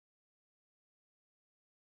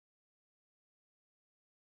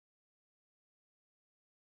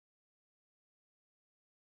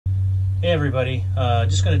Hey everybody,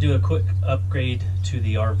 just going to do a quick upgrade to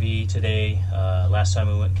the RV today. Last time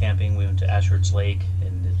we went camping, we went to Ashford's Lake,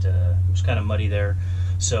 and it was kind of muddy there.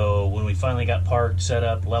 So when we finally got parked, set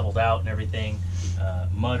up, leveled out and everything,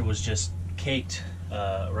 mud was just caked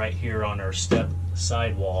right here on our step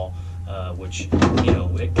sidewall, which, you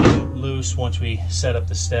know, it came loose once we set up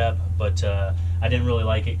the step, but I didn't really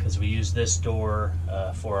like it because we used this door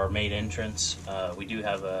for our main entrance. We do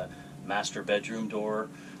have a master bedroom door,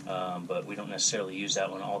 but we don't necessarily use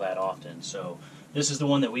that one all that often. So this is the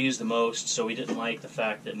one that we use the most, so we didn't like the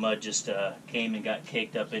fact that mud just came and got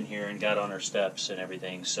caked up in here and got on our steps and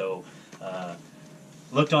everything. So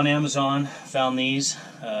looked on Amazon, found these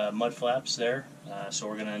mud flaps there, so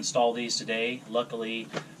we're going to install these today. Luckily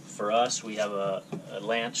for us, we have a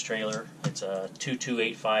Lance trailer. It's a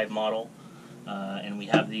 2285 model, and we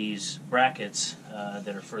have these brackets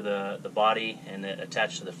that are for the body and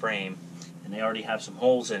attached to the frame. And they already have some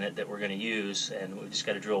holes in it that we're going to use, and we just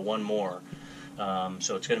got to drill one more.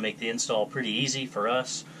 So it's going to make the install pretty easy for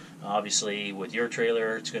us. Obviously, with your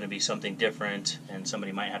trailer, it's going to be something different, and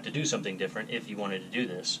somebody might have to do something different if you wanted to do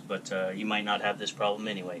this. But you might not have this problem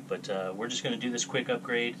anyway. But we're just going to do this quick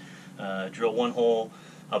upgrade, drill one hole.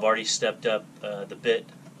 I've already stepped up the bit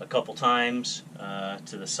a couple times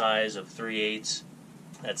to the size of 3/8.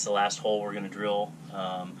 That's the last hole we're going to drill.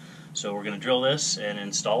 So we're going to drill this and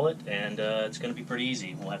install it, and it's going to be pretty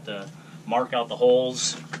easy. We'll have to mark out the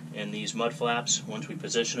holes in these mud flaps once we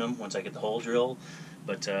position them, once I get the hole drilled.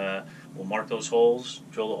 But we'll mark those holes,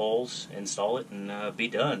 drill the holes, install it, and be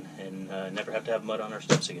done, and never have to have mud on our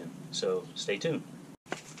steps again. So stay tuned.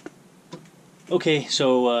 Okay,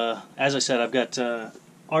 so as I said, I've got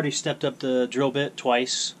already stepped up the drill bit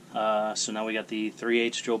twice. So now we got the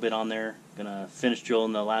 3/8 drill bit on there. Gonna finish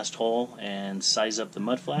drilling the last hole and size up the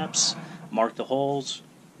mud flaps, mark the holes,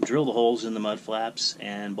 drill the holes in the mud flaps,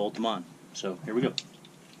 and bolt them on. So here we go.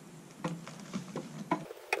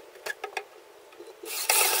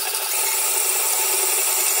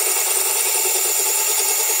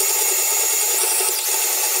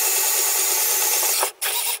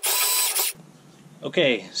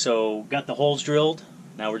 Okay, so got the holes drilled.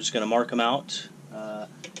 Now we're just going to mark them out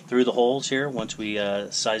through the holes here once we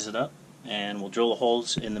size it up, and we'll drill the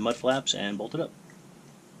holes in the mud flaps and bolt it up.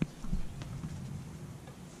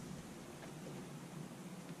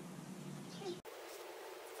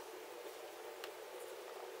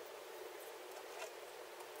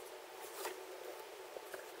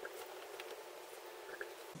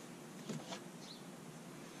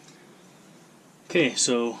 Okay,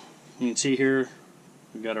 so you can see here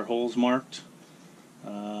we've got our holes marked.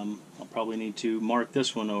 I'll probably need to mark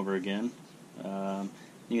this one over again.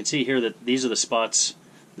 You can see here that these are the spots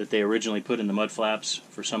that they originally put in the mud flaps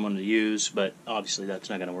for someone to use, but obviously that's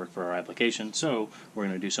not going to work for our application, so we're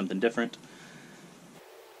going to do something different.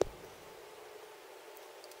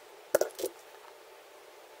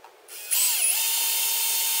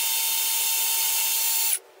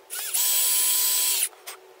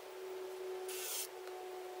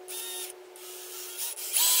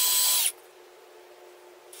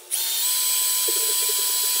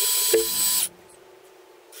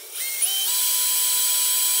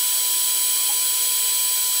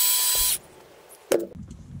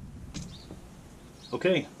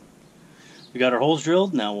 Okay, we got our holes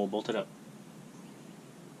drilled, now we'll bolt it up.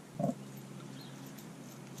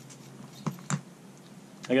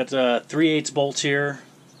 I got 3/8 bolts here,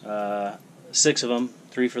 6 of them,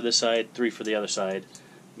 3 for this side, 3 for the other side.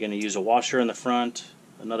 You're going to use a washer in the front,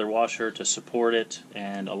 another washer to support it,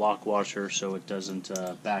 and a lock washer so it doesn't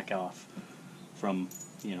back off from,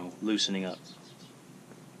 you know, loosening up.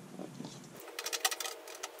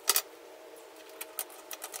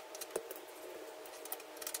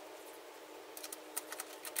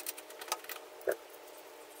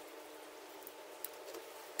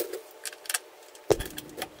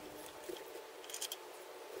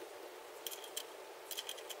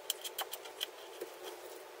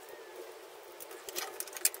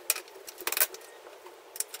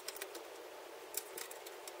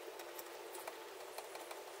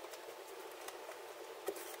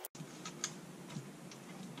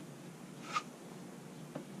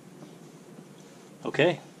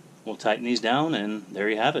 Okay, we'll tighten these down, and there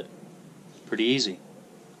you have it. Pretty easy.